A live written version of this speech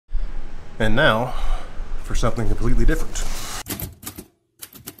And now for something completely different.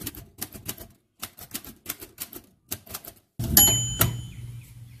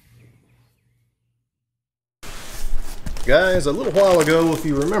 Guys, a little while ago, if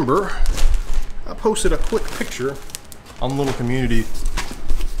you remember, I posted a quick picture on the little community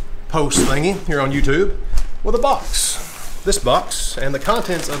post thingy here on YouTube with a box. This box and the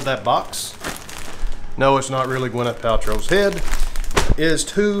contents of that box, no, it's not really Gwyneth Paltrow's head, is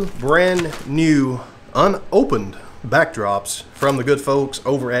 2 brand new unopened backdrops from the good folks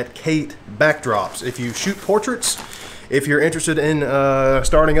over at KateBackdrops. If you shoot portraits, if you're interested in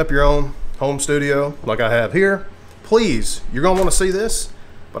starting up your own home studio like I have here, please, you're gonna want to see this,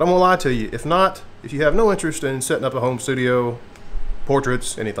 but I'm gonna lie to you, if not, if you have no interest in setting up a home studio,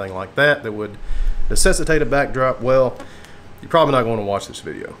 portraits, anything like that that would necessitate a backdrop, well, you're probably not going to watch this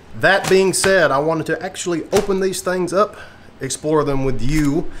video. That being said, I wanted to actually open these things up, explore them with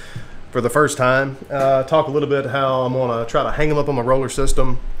you for the first time, talk a little bit how I'm gonna try to hang them up on my roller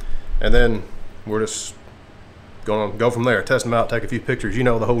system, and then we're just gonna go from there, test them out, take a few pictures, you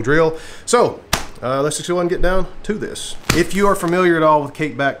know the whole drill. So let's just go ahead and get down to this. If you are familiar at all with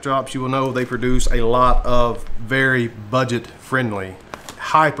KateBackdrops, you will know they produce a lot of very budget friendly,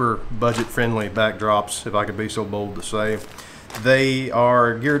 hyper budget friendly backdrops, if I could be so bold to say. They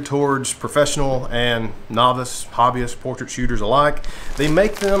are geared towards professional and novice, hobbyist portrait shooters alike. They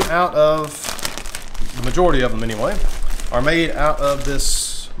make them out of, the majority of them anyway, are made out of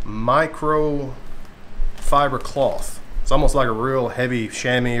this micro fiber cloth. It's almost like a real heavy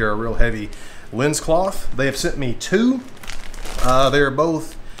chamois or a real heavy lens cloth. They have sent me 2. They're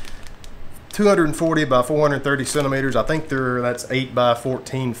both 240 by 430 centimeters. I think that's 8 by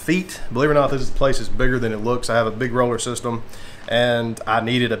 14 feet. Believe it or not, this place is bigger than it looks. I have a big roller system and I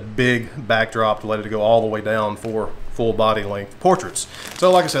needed a big backdrop to let it go all the way down for full body length portraits. So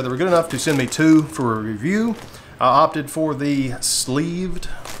like I said, they were good enough to send me 2 for a review. I opted for the sleeved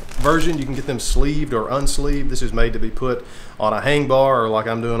version. You can get them sleeved or unsleeved. This is made to be put on a hang bar or like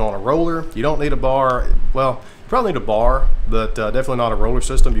I'm doing on a roller. You don't need a bar. Well, you probably need a bar, but definitely not a roller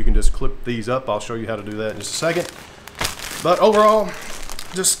system. You can just clip these up. I'll show you how to do that in just a second. But overall,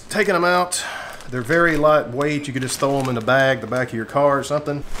 just taking them out, they're very lightweight. You could just throw them in the bag, the back of your car or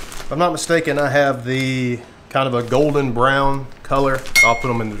something. If I'm not mistaken, I have the kind of a golden brown color. I'll put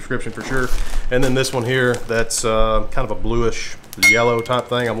them in the description for sure. And then this one here, that's kind of a bluish yellow type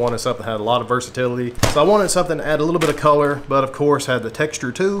thing. I wanted something that had a lot of versatility. So I wanted something to add a little bit of color, but of course had the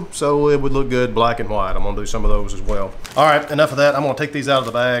texture too, so it would look good black and white. I'm gonna do some of those as well. All right, enough of that. I'm gonna take these out of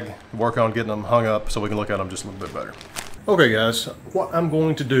the bag, work on getting them hung up so we can look at them just a little bit better. Okay guys, what I'm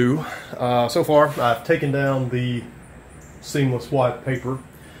going to do, so far I've taken down the seamless white paper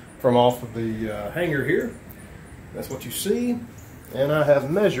from off of the hanger here. That's what you see. And I have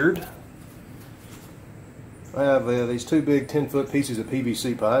measured, I have these 2 big 10-foot pieces of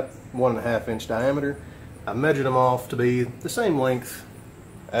PVC pipe, 1.5 inch diameter. I measured them off to be the same length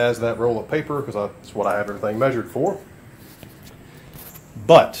as that roll of paper because that's what I have everything measured for.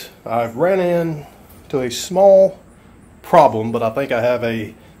 But I've ran into a small problem, but I think I have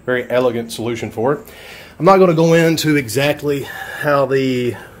a very elegant solution for it. I'm not going to go into exactly how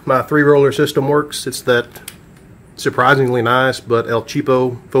my 3-roller system works. It's that surprisingly nice but El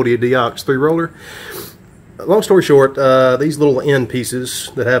Cheapo Photodiox 3-roller. Long story short, these little end pieces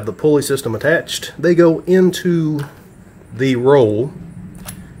that have the pulley system attached, they go into the roll.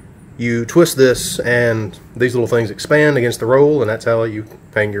 You twist this and these little things expand against the roll, and that's how you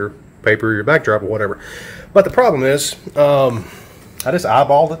hang your paper, your backdrop, or whatever. But the problem is, I just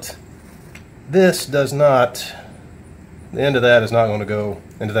eyeballed it. This does not, the end of that is not going to go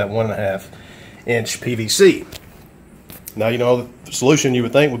into that 1.5 inch PVC. Now, you know, the solution you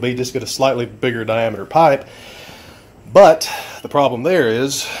would think would be just get a slightly bigger diameter pipe, but the problem there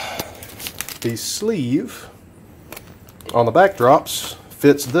is the sleeve on the backdrops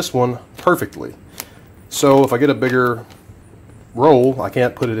fits this one perfectly. So if I get a bigger roll, I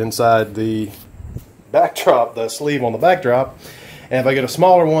can't put it inside the backdrop, the sleeve on the backdrop, and if I get a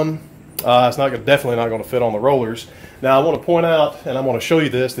smaller one, it's definitely not going to fit on the rollers. Now I want to point out, and I want to show you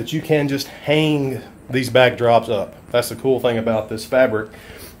this, that you can just hang these backdrops up. That's the cool thing about this fabric.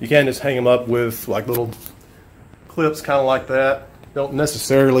 You can just hang them up with like little clips, kind of like that. Don't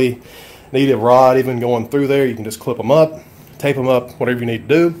necessarily need a rod even going through there. You can just clip them up, tape them up, whatever you need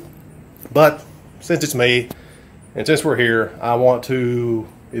to do. But since it's me, and since we're here, I want to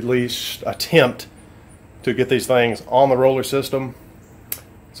at least attempt to get these things on the roller system.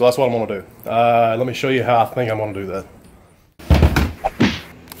 So that's what I'm going to do. Let me show you how I think I'm going to do that.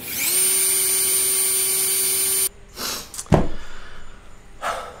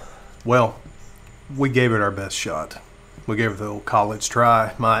 Well, we gave it our best shot. We gave it the old college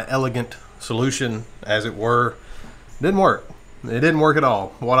try. My elegant solution, as it were, didn't work. It didn't work at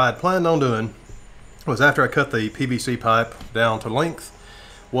all. What I had planned on doing was, after I cut the PVC pipe down to length,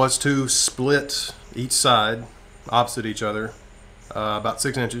 was to split each side opposite each other about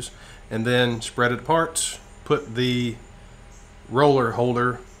 6 inches, and then spread it apart, put the roller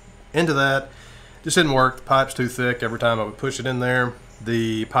holder into that. Just didn't work. The pipe's too thick. Every time I would push it in there,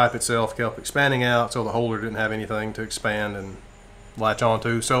 the pipe itself kept expanding out, so the holder didn't have anything to expand and latch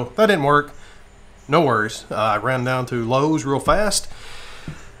onto. So that didn't work. No worries. I ran down to Lowe's real fast.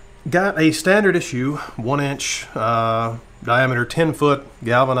 Got a standard issue 1-inch diameter 10-foot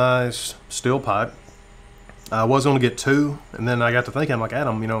galvanized steel pipe. I was going to get 2, and then I got to thinking, I'm like,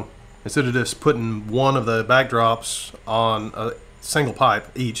 Adam, you know, instead of just putting one of the backdrops on a single pipe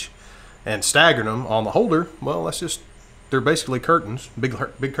each and staggering them on the holder, well, let's just, they're basically curtains, big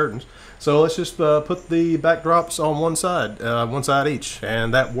curtains. So let's just put the backdrops on one side each,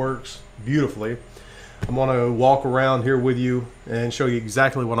 and that works beautifully. I'm going to walk around here with you and show you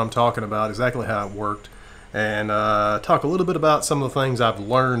exactly what I'm talking about, exactly how it worked, and talk a little bit about some of the things I've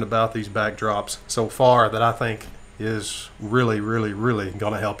learned about these backdrops so far that I think is really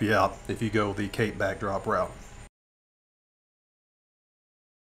going to help you out if you go the KateBackdrop route.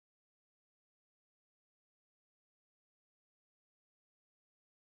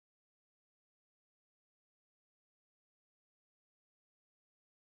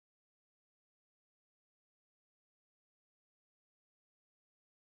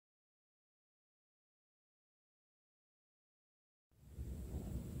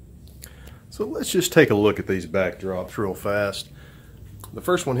 So let's just take a look at these backdrops real fast. The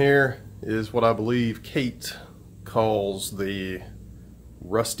first one here is what I believe Kate calls the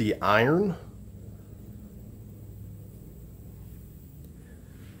rusty iron.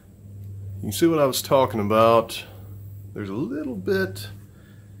 You can see what I was talking about. There's a little bit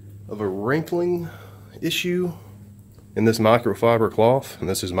of a wrinkling issue in this microfiber cloth, and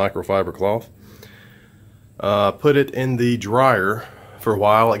this is microfiber cloth. Put it in the dryer for a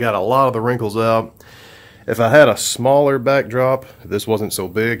while. I got a lot of the wrinkles out. If I had a smaller backdrop, this wasn't so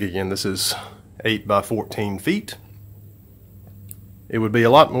big, again this is 8 by 14 feet, it would be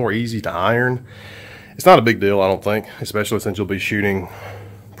a lot more easy to iron. It's not a big deal, I don't think, especially since you'll be shooting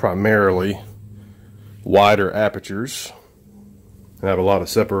primarily wider apertures and have a lot of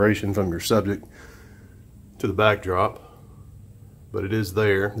separation from your subject to the backdrop. But it is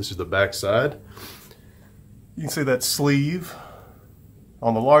there. This is the back side. You can see that sleeve.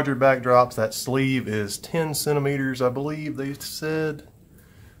 On the larger backdrops, that sleeve is 10 centimeters, I believe they said,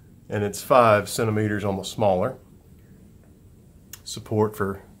 and it's 5 centimeters on the smaller. Support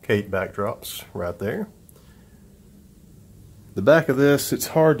for KateBackdrops right there. The back of this, it's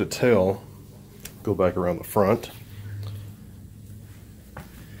hard to tell. Go back around the front.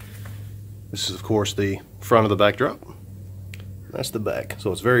 This is, of course, the front of the backdrop. That's the back.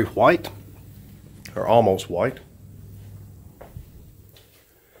 So it's very white, or almost white.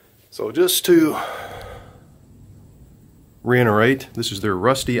 So just to reiterate, this is their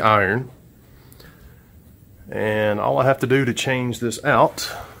rusty iron, and all I have to do to change this out,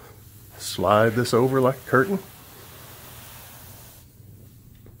 slide this over like a curtain,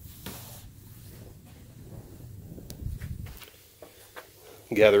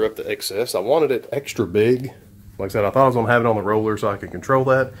 gather up the excess. I wanted it extra big. Like I said, I thought I was going to have it on the roller so I could control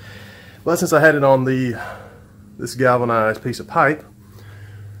that, but since I had it on this galvanized piece of pipe,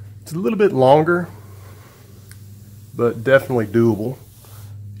 it's a little bit longer, but definitely doable.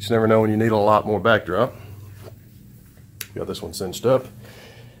 You just never know when you need a lot more backdrop. Got this one cinched up.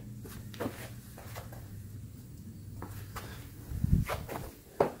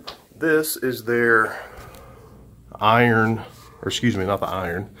 This is their iron, or excuse me, not the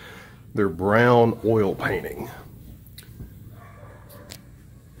iron, their brown oil painting.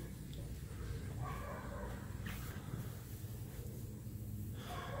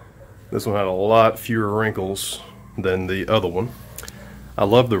 This one had a lot fewer wrinkles than the other one. I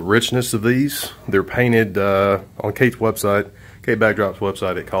love the richness of these. They're painted on Kate's website, KateBackdrop's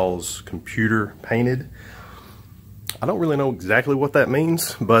website, it calls computer painted. I don't really know exactly what that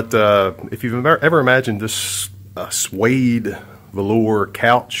means, but if you've ever imagined this suede velour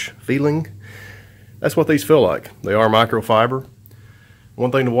couch feeling, that's what these feel like. They are microfiber.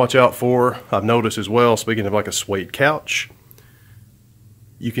 One thing to watch out for, I've noticed as well, speaking of like a suede couch,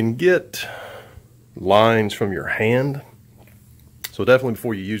 you can get lines from your hand. So definitely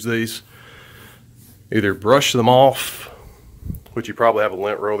before you use these, either brush them off, which you probably have a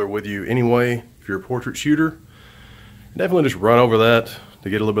lint roller with you anyway if you're a portrait shooter. Definitely just run over that to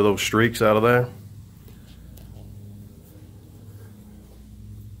get a little bit of those streaks out of there.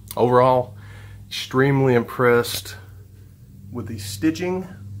 Overall, extremely impressed with the stitching.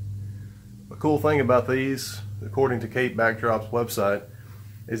 The cool thing about these, according to KateBackdrop's website,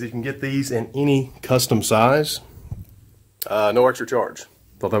 is you can get these in any custom size, no extra charge.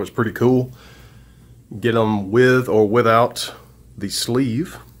 Thought that was pretty cool. Get them with or without the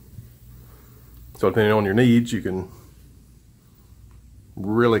sleeve. So depending on your needs, you can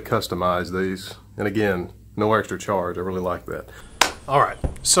really customize these. And again, no extra charge. I really like that. All right,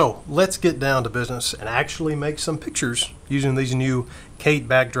 so let's get down to business and actually make some pictures using these new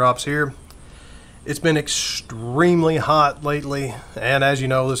KateBackdrops here. It's been extremely hot lately, and as you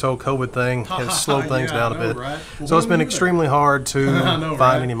know, this whole COVID thing has slowed things down a bit. Right? Well, so it's been extremely hard to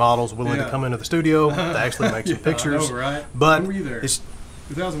find any models willing to come into the studio to actually make some pictures. I know, right? But when were you there? It's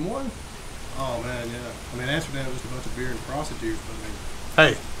 2001? Oh man, yeah. I mean, Amsterdam was just a bunch of beer and prostitutes, but I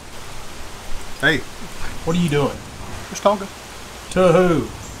mean... Hey, what are you doing? Just talking. To who?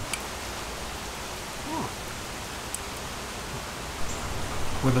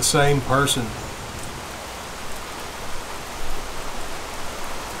 With the same person.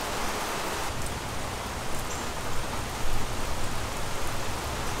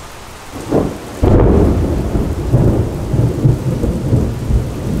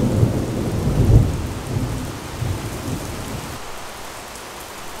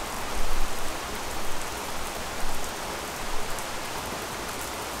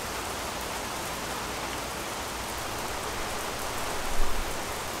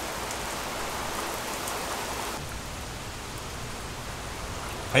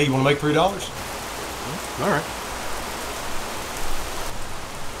 Hey, you want to make $3? All right.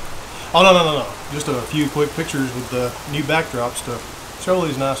 Oh, no. Just a few quick pictures with the new backdrops to show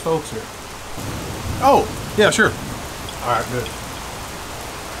these nice folks here. Oh, yeah, sure. All right, good.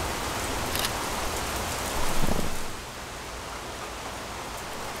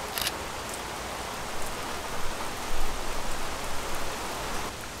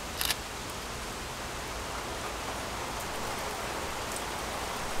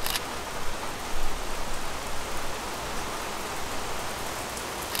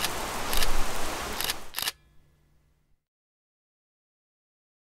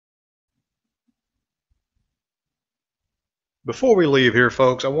 Before we leave here,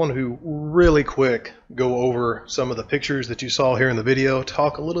 folks, I want to really quick go over some of the pictures that you saw here in the video,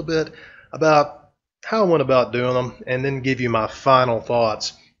 talk a little bit about how I went about doing them, and then give you my final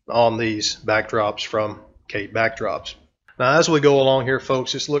thoughts on these backdrops from KateBackdrops. Now, as we go along here,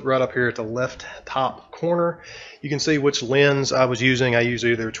 folks, just look right up here at the left top corner. You can see which lens I was using. I used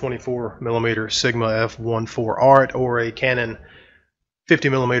either 24mm Sigma f1.4 art or a Canon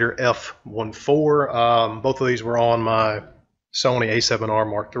 50mm f1.4. Both of these were on my Sony a7R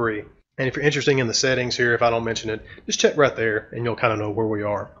Mark III. And if you're interested in the settings here, if I don't mention it, just check right there and you'll kind of know where we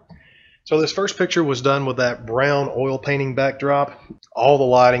are. So this first picture was done with that brown oil painting backdrop. All the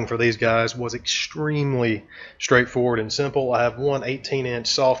lighting for these guys was extremely straightforward and simple. I have one 18-inch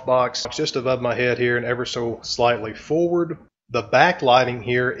softbox just above my head here and ever so slightly forward. The backlighting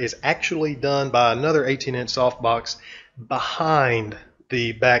here is actually done by another 18-inch softbox behind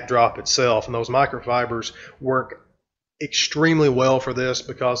the backdrop itself, and those microfibers work extremely well for this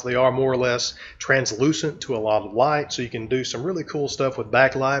because they are more or less translucent to a lot of light, so you can do some really cool stuff with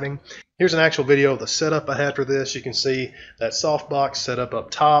backlighting. Here's an actual video of the setup I had for this. You can see that softbox set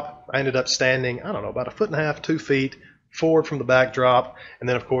up top. I ended up standing, I don't know, about 1.5 feet, 2 feet forward from the backdrop, and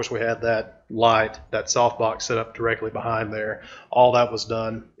then of course we had that light, that softbox set up directly behind there. All that was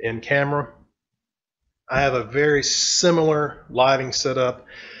done in camera. I have a very similar lighting setup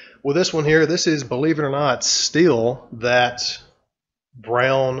with this one here. This is, believe it or not, still that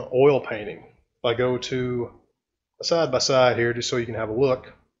brown oil painting. If I go to a side by side here just so you can have a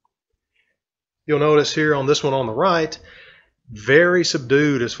look, you'll notice here on this one on the right, very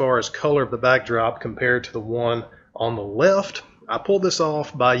subdued as far as color of the backdrop compared to the one on the left. I pulled this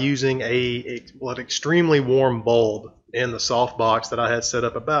off by using an extremely warm bulb in the softbox that I had set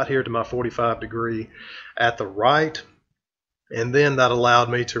up about here to my 45 degree at the right. And then that allowed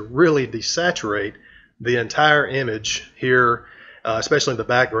me to really desaturate the entire image here, especially the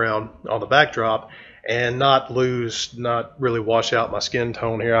background on the backdrop, and not really wash out my skin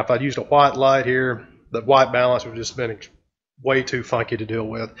tone here. If I'd used a white light here, the white balance would have just been way too funky to deal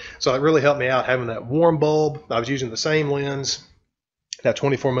with. So it really helped me out having that warm bulb. I was using the same lens, that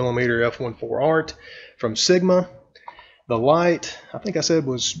 24mm f1.4 art from Sigma. The light, I think I said,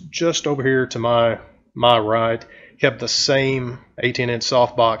 was just over here to my right. Kept the same 18-inch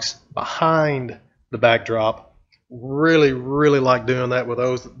softbox behind the backdrop Really like doing that with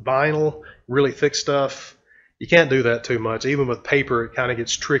those. Vinyl, really thick stuff, you can't do that too much. Even with paper, it kind of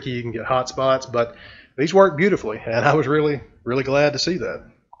gets tricky. You can get hot spots, but these work beautifully, and I was really glad to see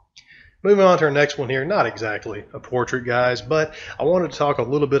that. Moving on to our next one here, not exactly a portrait, guys, but I wanted to talk a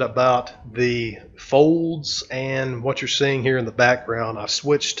little bit about the folds and what you're seeing here in the background. I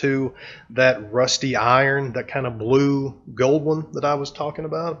switched to that rusty iron, that kind of blue gold one that I was talking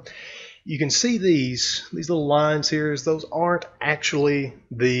about. You can see these little lines here, as those aren't actually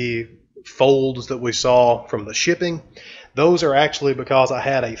the folds that we saw from the shipping. Those are actually because I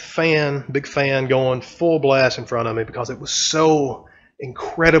had a fan, big fan going full blast in front of me because it was so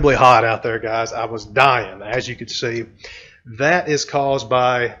incredibly hot out there, guys. I was dying, as you could see. That is caused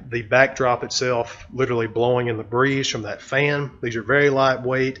by the backdrop itself literally blowing in the breeze from that fan. These are very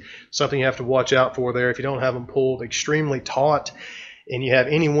lightweight, something you have to watch out for there. If you don't have them pulled extremely taut and you have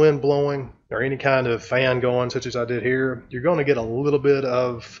any wind blowing or any kind of fan going, such as I did here, you're going to get a little bit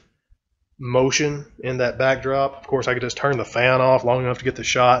of motion in that backdrop. Of course, I could just turn the fan off long enough to get the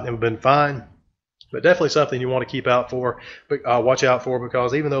shot and it would have been fine. But definitely something you want to keep out for, watch out for,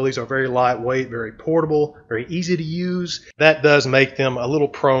 because even though these are very lightweight, very portable, very easy to use, that does make them a little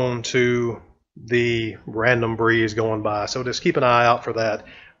prone to the random breeze going by. So just keep an eye out for that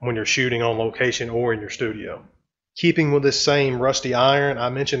when you're shooting on location or in your studio. Keeping with this same rusty iron, I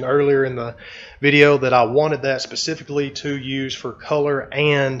mentioned earlier in the video that I wanted that specifically to use for color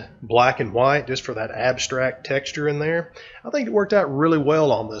and black and white, just for that abstract texture in there. I think it worked out really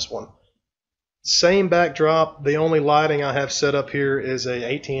well on this one. Same backdrop. The only lighting I have set up here is a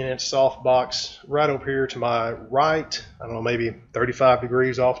 18-inch softbox right over here to my right. I don't know, maybe 35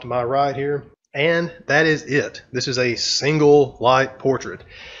 degrees off to my right here. And that is it. This is a single light portrait.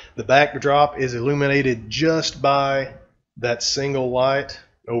 The backdrop is illuminated just by that single light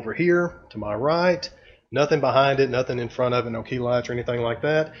over here to my right. Nothing behind it, nothing in front of it, no key lights or anything like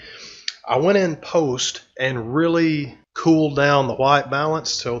that. I went in post and really cooled down the white balance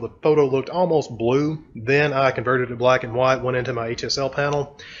so the photo looked almost blue. Then I converted to black and white, went into my HSL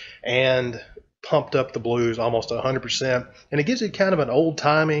panel and pumped up the blues almost 100%. And it gives you kind of an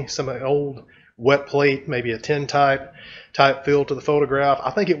old-timey, some old wet plate, maybe a tin type feel to the photograph.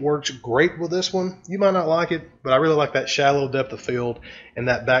 I think it works great with this one. You might not like it, but I really like that shallow depth of field, and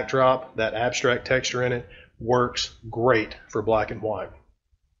that backdrop, that abstract texture in it works great for black and white.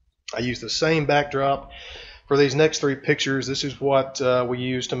 I use the same backdrop for these next three pictures. This is what we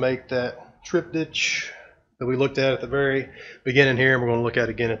used to make that triptych that we looked at the very beginning here, and we're going to look at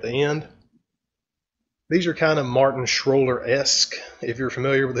again at the end. These are kind of Martin Schroller-esque, if you're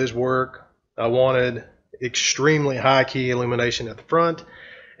familiar with his work. I wanted extremely high key illumination at the front,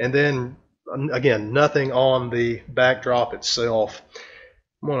 and then again, nothing on the backdrop itself.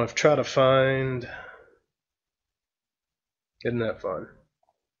 I'm going to try to find, isn't that fun?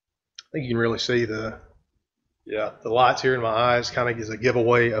 I think you can really see the lights here in my eyes kind of gives a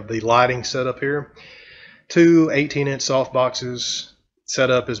giveaway of the lighting setup here. Two 18-inch soft boxes set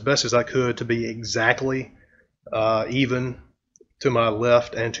up as best as I could to be exactly even to my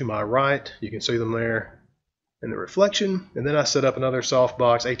left and to my right. You can see them there in the reflection. And then I set up another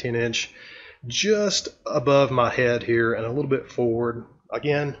softbox, 18-inch, just above my head here and a little bit forward.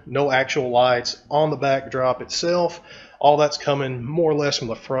 Again, no actual lights on the backdrop itself. All that's coming more or less from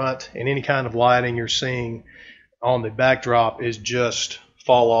the front, and any kind of lighting you're seeing on the backdrop is just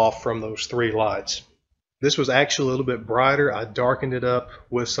fall off from those three lights. This was actually a little bit brighter. I darkened it up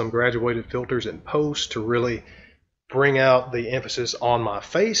with some graduated filters in post to really bring out the emphasis on my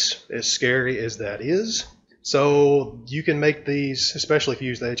face, as scary as that is. So you can make these, especially if you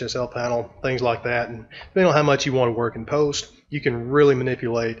use the HSL panel, things like that, and depending on how much you want to work in post, you can really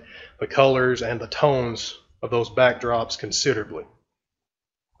manipulate the colors and the tones of those backdrops considerably.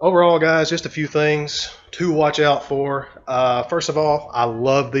 Overall, guys, just a few things to watch out for. First of all, I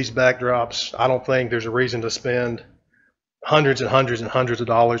love these backdrops. I don't think there's a reason to spend hundreds and hundreds and hundreds of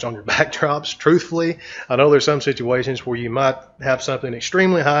dollars on your backdrops. Truthfully, I know there's some situations where you might have something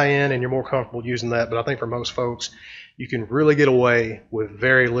extremely high end and you're more comfortable using that, but I think for most folks, you can really get away with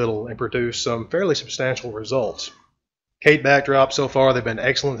very little and produce some fairly substantial results. KateBackdrop, so far, they've been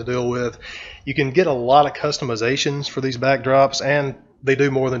excellent to deal with. You can get a lot of customizations for these backdrops, and they do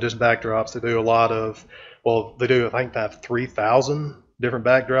more than just backdrops. They do a lot of, well, they do, I think they have 3,000 different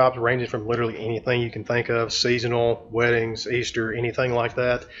backdrops, ranging from literally anything you can think of, seasonal, weddings, Easter, anything like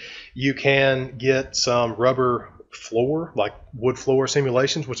that. You can get some rubber floor, like wood floor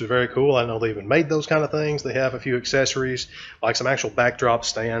simulations, which is very cool. I know they even made those kind of things. They have a few accessories, like some actual backdrop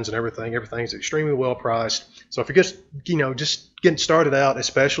stands and everything. Everything's extremely well priced. So if you're just, just getting started out,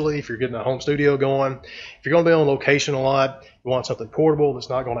 especially if you're getting a home studio going, if you're going to be on location a lot, you want something portable that's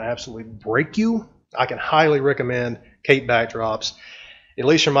not going to absolutely break you, I can highly recommend KateBackdrops. At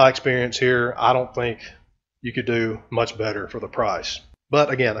least from my experience here, I don't think you could do much better for the price. But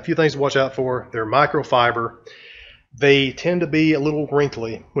again, a few things to watch out for. They're microfiber. They tend to be a little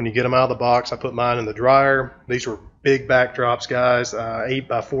wrinkly when you get them out of the box. I put mine in the dryer. These were big backdrops, guys, 8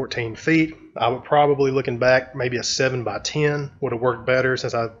 by 14 feet. I would probably, looking back, maybe a 7 by 10 would have worked better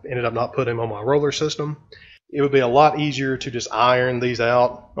since I ended up not putting them on my roller system. It would be a lot easier to just iron these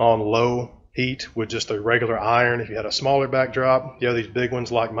out on low heat with just a regular iron. If you had a smaller backdrop, you have these big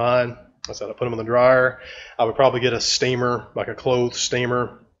ones like mine. I said I put them in the dryer. I would probably get a steamer, like a clothes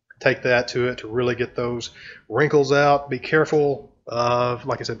steamer, take that to it to really get those wrinkles out. Be careful of,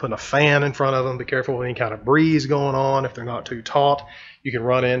 like I said, putting a fan in front of them. Be careful of any kind of breeze going on. If they're not too taut, you can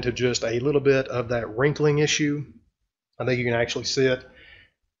run into just a little bit of that wrinkling issue. I think you can actually see it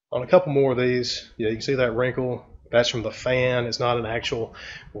on a couple more of these. Yeah, you can see that wrinkle. That's from the fan. It's not an actual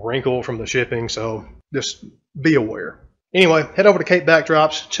wrinkle from the shipping, so just be aware. Anyway, head over to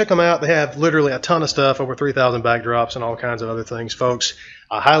KateBackdrops. Check them out. They have literally a ton of stuff, over 3,000 backdrops and all kinds of other things, folks.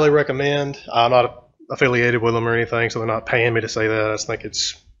 I highly recommend. I'm not affiliated with them or anything, so they're not paying me to say that. I just think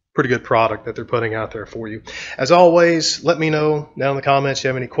it's pretty good product that they're putting out there for you. As always, let me know down in the comments if you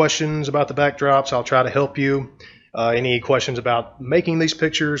have any questions about the backdrops. I'll try to help you. Any questions about making these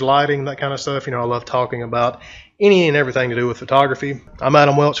pictures, lighting, that kind of stuff. I love talking about any and everything to do with photography. I'm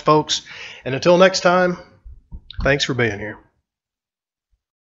Adam Welch, folks, and until next time, thanks for being here.